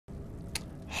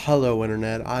Hello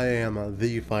Internet, I am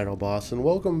the Final Boss, and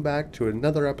welcome back to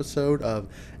another episode of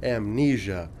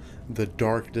Amnesia, The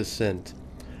Dark Descent.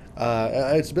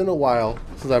 It's been a while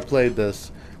since I played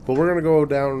this, but we're gonna go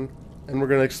down and we're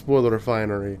gonna explore the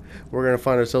refinery. We're gonna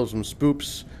find ourselves some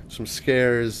spoops, some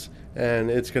scares, and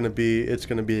it's gonna be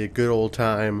a good old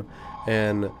time,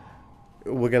 and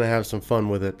we're gonna have some fun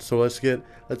with it. So let's get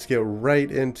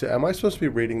right into. Am I supposed to be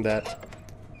reading that?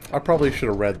 I probably should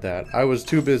have read that. I was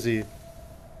too busy.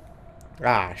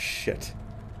 Ah, shit.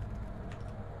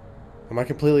 Am I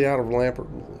completely out of lamp?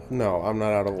 No, I'm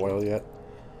not out of oil yet.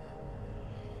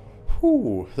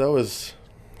 Whew, that was...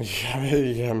 Yeah,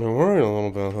 I've been worrying a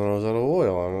little bit. I thought I was out of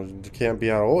oil. I can't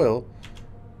be out of oil.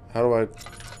 How do I...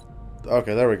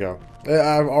 Okay, there we go.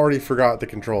 I've already forgot the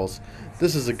controls.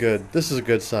 This is a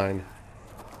good sign.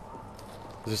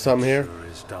 Is there something here? Sure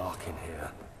is dark in here.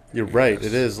 You're right,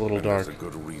 it is a little dark. There's a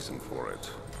good reason for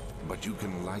it. But you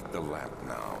can light the lamp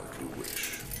now if you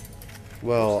wish.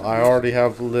 Well, I already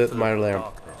have lit my lamp.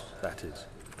 Darkness, that is.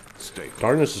 Stay close.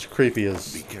 Darkness is creepy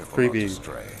as... Be careful Creepy. not to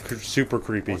stray. Super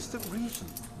creepy. What's the reason?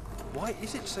 Why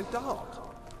is it so dark?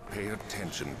 Pay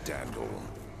attention, Daniel.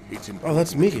 It's Oh, important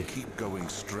that's that me. you keep going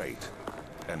straight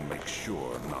and make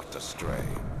sure not to stray.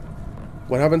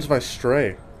 What happens if I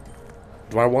stray?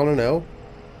 Do I want to know?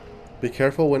 Be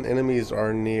careful when enemies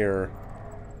are near.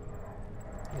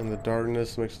 And the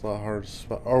darkness makes it a lot harder to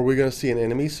spot. Are we going to see an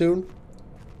enemy soon?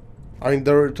 I mean,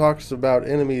 there talks about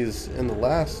enemies in the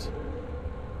last.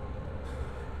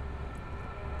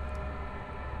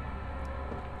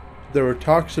 There were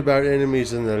talks about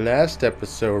enemies in the last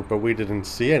episode, but we didn't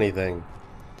see anything.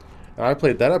 And I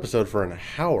played that episode for an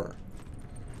hour.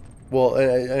 Well,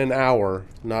 an hour,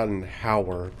 not an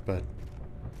hour, but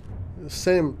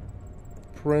same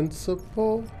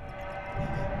principle.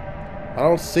 I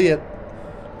don't see it.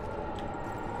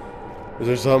 Is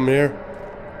there something here?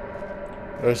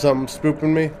 There's something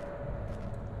spooping me?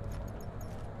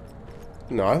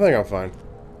 No, I think I'm fine.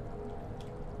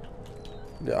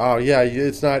 Oh yeah,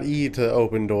 it's not E to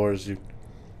open doors. You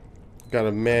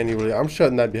gotta manually. I'm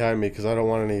shutting that behind me because I don't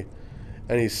want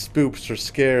any spoops or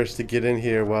scares to get in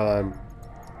here while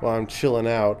I'm chilling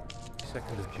out.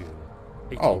 2nd of June,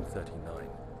 Oh. 1839.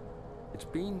 It's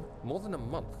been more than a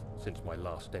month since my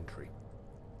last entry.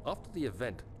 After the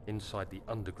event inside the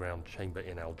underground chamber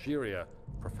in Algeria,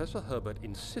 Professor Herbert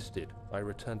insisted I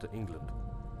return to England.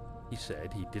 He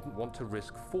said he didn't want to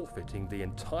risk forfeiting the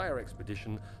entire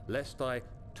expedition lest I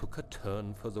took a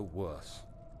turn for the worse.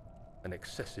 An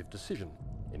excessive decision,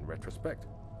 in retrospect.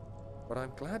 But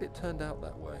I'm glad it turned out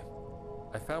that way.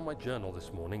 I found my journal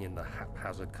this morning in the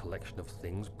haphazard collection of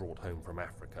things brought home from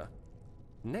Africa.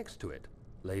 Next to it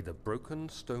lay the broken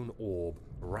stone orb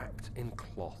wrapped in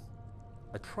cloth.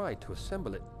 I tried to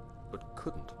assemble it, but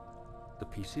couldn't. The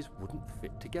pieces wouldn't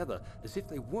fit together, as if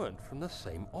they weren't from the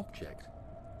same object.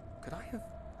 Could I have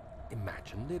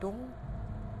imagined it all?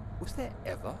 Was there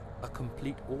ever a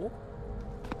complete orb?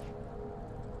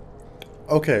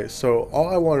 Okay, so all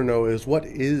I want to know is, what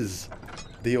is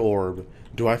the orb?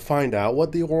 Do I find out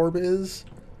what the orb is?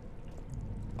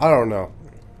 I don't know.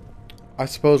 I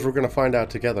suppose we're going to find out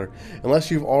together.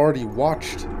 Unless you've already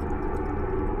watched...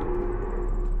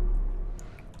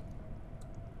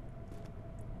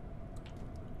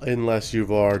 Unless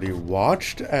you've already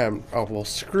watched oh, well,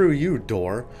 screw you,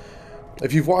 door.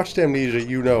 If you've watched Amnesia,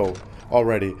 you know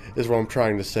already, is what I'm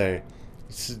trying to say.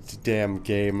 It's a damn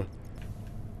game.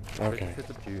 Okay. 25th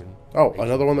of June. Oh,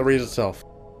 another one that reads itself.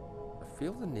 I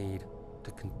feel the need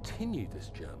to continue this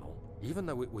journal, even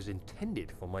though it was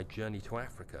intended for my journey to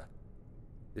Africa.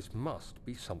 This must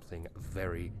be something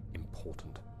very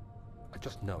important. I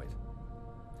just know it.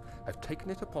 I've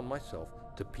taken it upon myself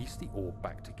to piece the orb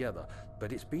back together,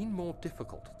 but it's been more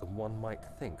difficult than one might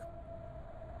think.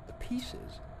 The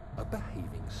pieces are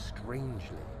behaving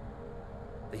strangely.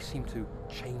 They seem to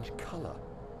change color,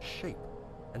 shape,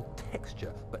 and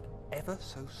texture, but ever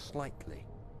so slightly.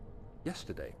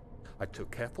 Yesterday, I took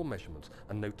careful measurements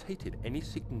and notated any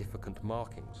significant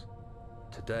markings.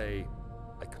 Today,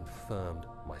 I confirmed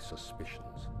my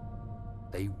suspicions.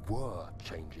 They were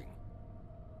changing.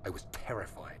 I was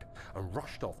terrified and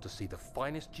rushed off to see the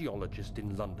finest geologist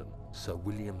in London, Sir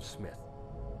William Smith.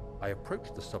 I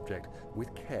approached the subject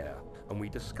with care, and we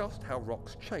discussed how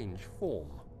rocks change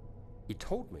form. He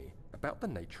told me about the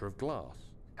nature of glass,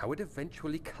 how it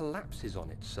eventually collapses on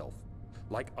itself,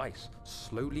 like ice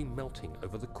slowly melting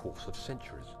over the course of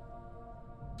centuries.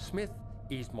 Smith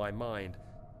eased my mind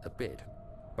a bit,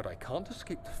 but I can't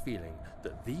escape the feeling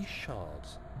that these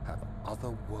shards have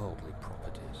otherworldly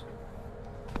properties.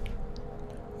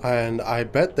 And I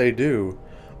bet they do.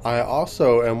 I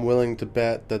also am willing to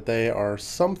bet that they are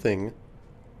something.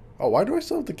 Oh, why do I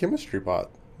still have the chemistry pot?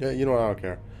 Yeah, you know what? I don't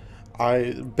care.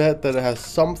 I bet that it has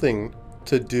something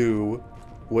to do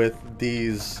with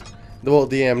these. Well,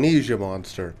 the amnesia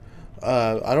monster.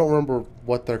 I don't remember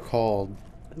what they're called,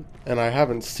 and I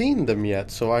haven't seen them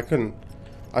yet, so I couldn't.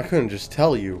 I couldn't just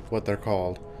tell you what they're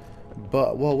called.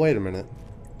 But well, wait a minute.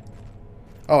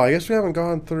 Oh, I guess we haven't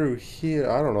gone through here.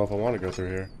 I don't know if I want to go through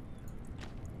here.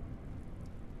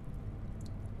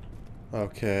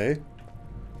 Okay.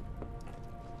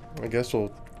 I guess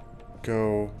we'll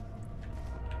go.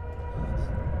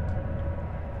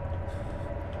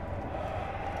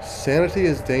 Sanity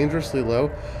is dangerously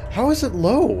low. How is it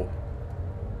low?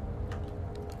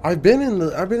 I've been in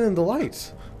the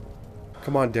lights.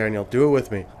 Come on, Daniel, do it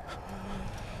with me.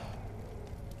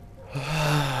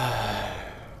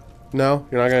 No,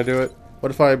 you're not gonna do it?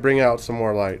 What if I bring out some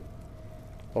more light?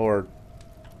 Or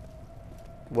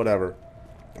whatever.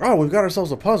 Oh, we've got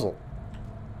ourselves a puzzle.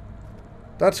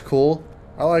 That's cool.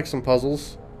 I like some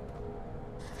puzzles.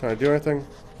 Can I do anything?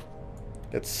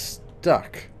 It's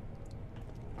stuck.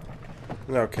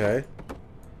 Okay.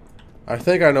 I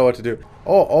think I know what to do.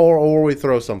 Oh, or we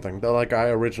throw something, like I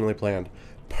originally planned.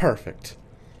 Perfect.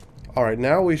 Alright,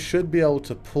 now we should be able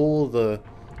to pull the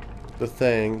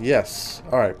thing. Yes.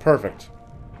 Alright, perfect.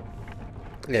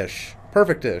 Ish.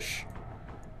 Perfect-ish.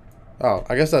 Oh,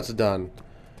 I guess that's done.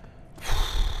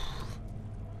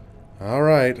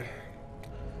 Alright.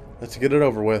 Let's get it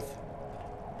over with.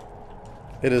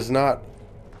 It is not...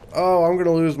 Oh, I'm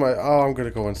gonna lose my... Oh, I'm gonna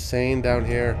go insane down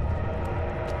here.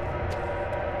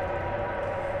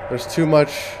 There's too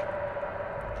much...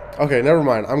 Okay, never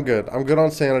mind. I'm good. I'm good on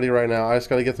sanity right now. I just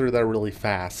gotta get through that really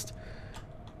fast.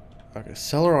 Okay,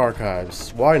 cellar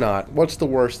archives. Why not? What's the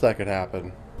worst that could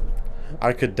happen?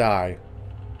 I could die.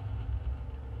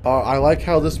 I like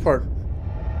how this part...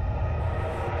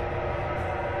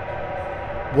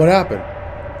 What happened?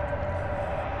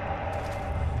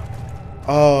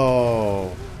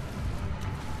 Oh.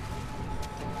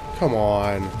 Come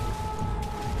on.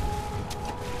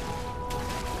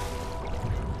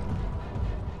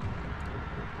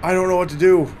 I don't know what to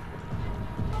do.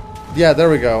 Yeah, there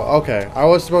we go. Okay. I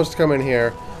was supposed to come in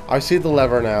here. I see the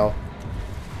lever now.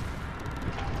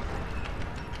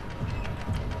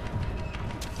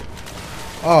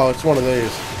 Oh, it's one of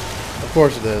these. Of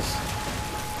course it is.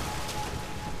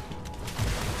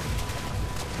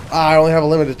 Ah, I only have a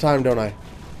limited time, don't I?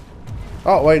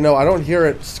 Oh, wait, no. I don't hear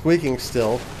it squeaking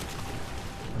still.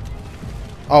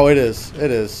 Oh, it is.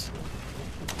 It is.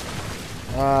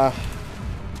 Come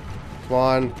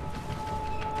on.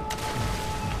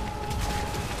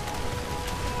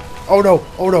 Oh, no.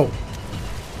 Oh, no.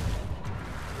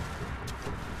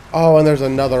 Oh, and there's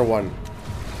another one.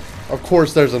 Of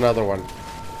course there's another one.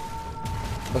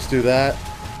 Let's do that.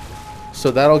 So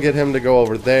that'll get him to go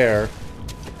over there.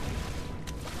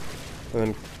 And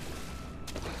then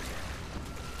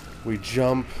we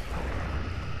jump.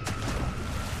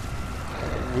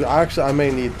 Actually, I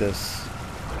may need this.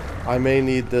 I may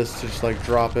need this to just like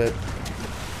drop it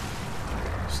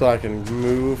so I can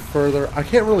move further. I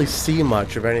can't really see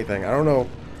much of anything. I don't know.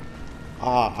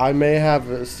 I may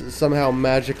have somehow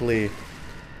magically,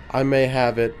 I may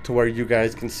have it to where you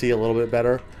guys can see a little bit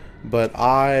better, but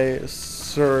I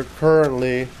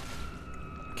currently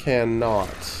cannot.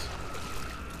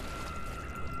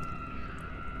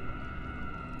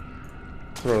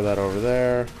 Throw that over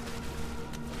there.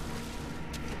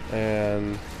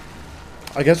 And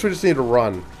I guess we just need to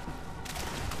run.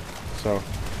 So.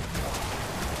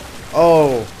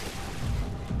 Oh.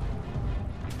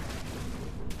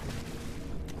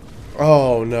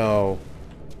 Oh no.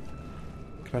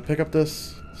 Can I pick up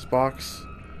this box?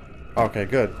 Okay,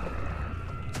 good.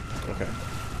 Okay.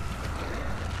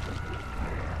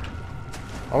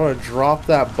 I'm gonna drop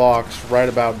that box right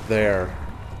about there.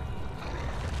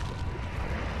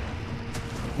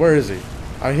 Where is he?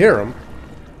 I hear him,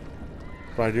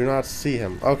 but I do not see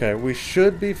him. Okay, we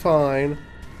should be fine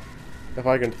if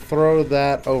I can throw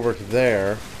that over to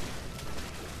there.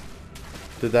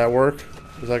 Did that work?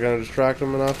 Is that going to distract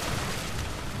him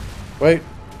enough? Wait.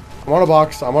 I'm on a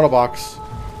box. I'm on a box.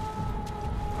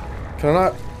 Can I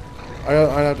not?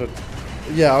 I have to...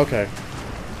 Yeah, okay.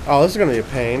 Oh, this is going to be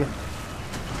a pain.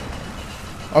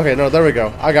 Okay, no, there we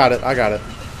go. I got it. I got it.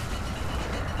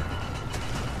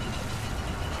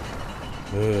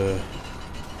 Ugh.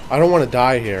 I don't want to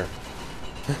die here.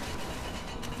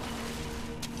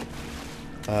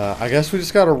 I guess we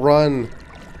just gotta run.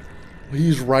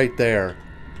 He's right there.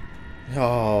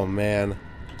 Oh man.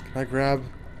 Can I grab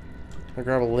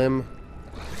a limb?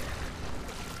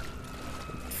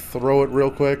 Throw it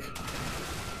real quick.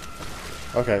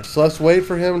 Okay, so let's wait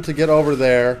for him to get over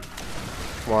there.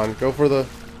 Come on, go for the...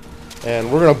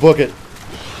 And we're gonna book it.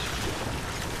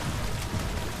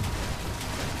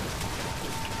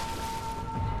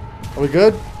 Are we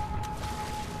good?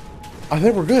 I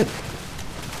think we're good.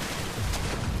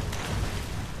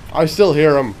 I still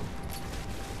hear him.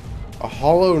 A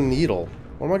hollow needle.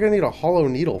 What am I gonna need a hollow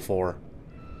needle for?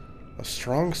 A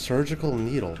strong surgical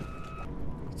needle.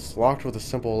 It's locked with a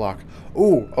simple lock.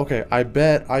 Ooh, okay. I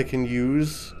bet I can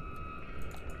use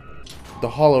the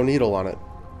hollow needle on it.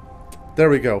 There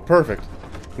we go. Perfect.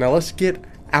 Now let's get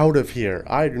out of here.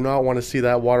 I do not want to see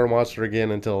that water monster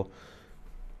again until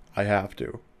I have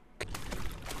to.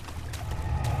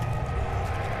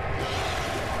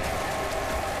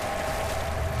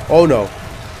 Oh no.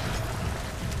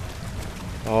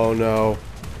 Oh no.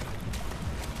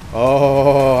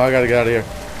 Oh, I gotta get out of here.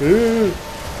 Ooh.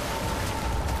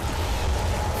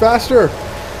 Faster!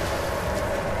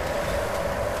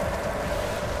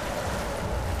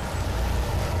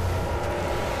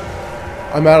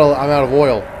 I'm out of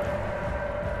oil.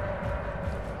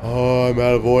 Oh, I'm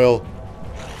out of oil.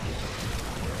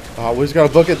 We just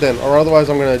gotta book it then, or otherwise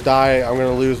I'm gonna die. I'm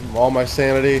gonna lose all my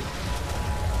sanity.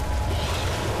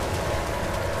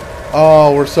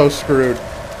 Oh, we're so screwed.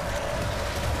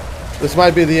 This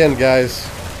might be the end, guys.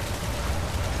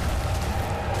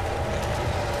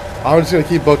 I'm just gonna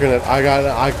keep booking it.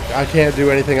 I can't do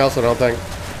anything else, I don't think.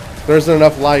 There isn't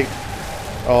enough light.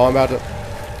 Oh, I'm about to...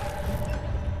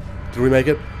 Did we make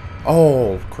it?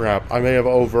 Oh, crap. I may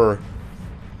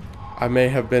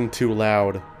have been too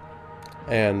loud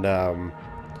and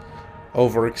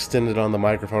overextended on the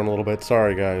microphone a little bit.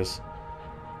 Sorry, guys.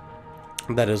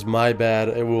 That is my bad.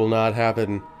 It will not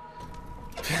happen.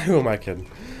 Who am I kidding?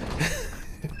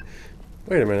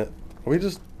 Wait a minute.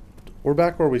 We're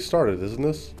back where we started, isn't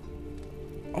this?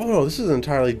 Oh no, this is an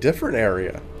entirely different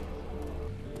area.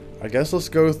 I guess let's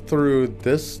go through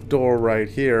this door right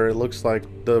here. It looks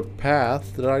like the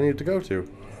path that I need to go to.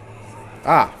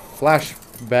 Ah,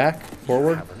 flashback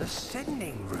forward. You have an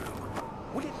ascending room.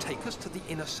 Will it take us to the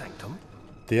inner sanctum?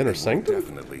 The inner sanctum?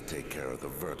 Definitely take care of the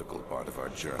vertical part of our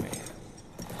journey.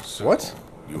 So, What?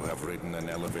 You have ridden an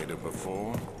elevator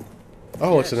before?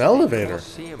 Oh, it's an elevator. The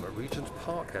Coliseum at Regent's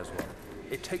Park has one.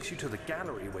 It takes you to the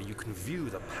gallery where you can view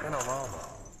the panorama.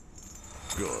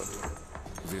 Good.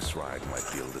 This ride might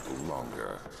be a little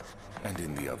longer, and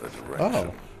in the other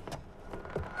direction.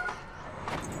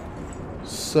 Oh.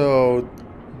 So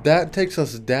that takes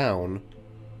us down,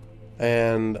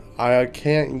 and I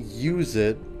can't use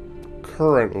it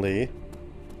currently.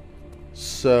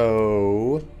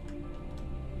 So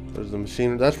there's the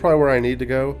machine. That's probably where I need to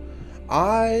go.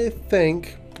 I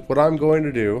think what I'm going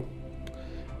to do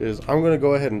is I'm going to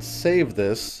go ahead and save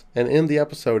this and end the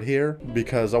episode here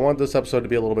because I want this episode to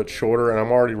be a little bit shorter, and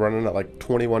I'm already running at like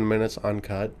 21 minutes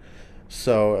uncut.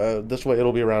 So this way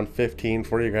it'll be around 15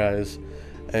 for you guys,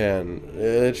 and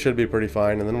it should be pretty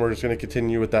fine. And then we're just going to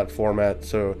continue with that format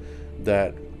so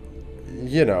that,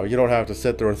 you know, you don't have to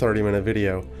sit through a 30-minute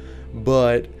video,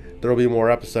 but there'll be more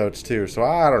episodes too. So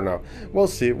I don't know. We'll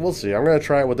see. We'll see. I'm going to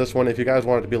try it with this one. If you guys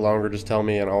want it to be longer, just tell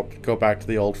me and I'll go back to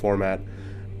the old format.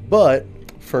 But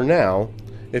for now,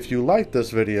 if you liked this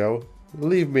video,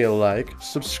 leave me a like,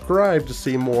 subscribe to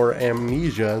see more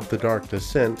Amnesia, The Dark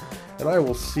Descent, and I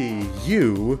will see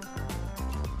you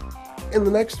in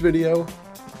the next video.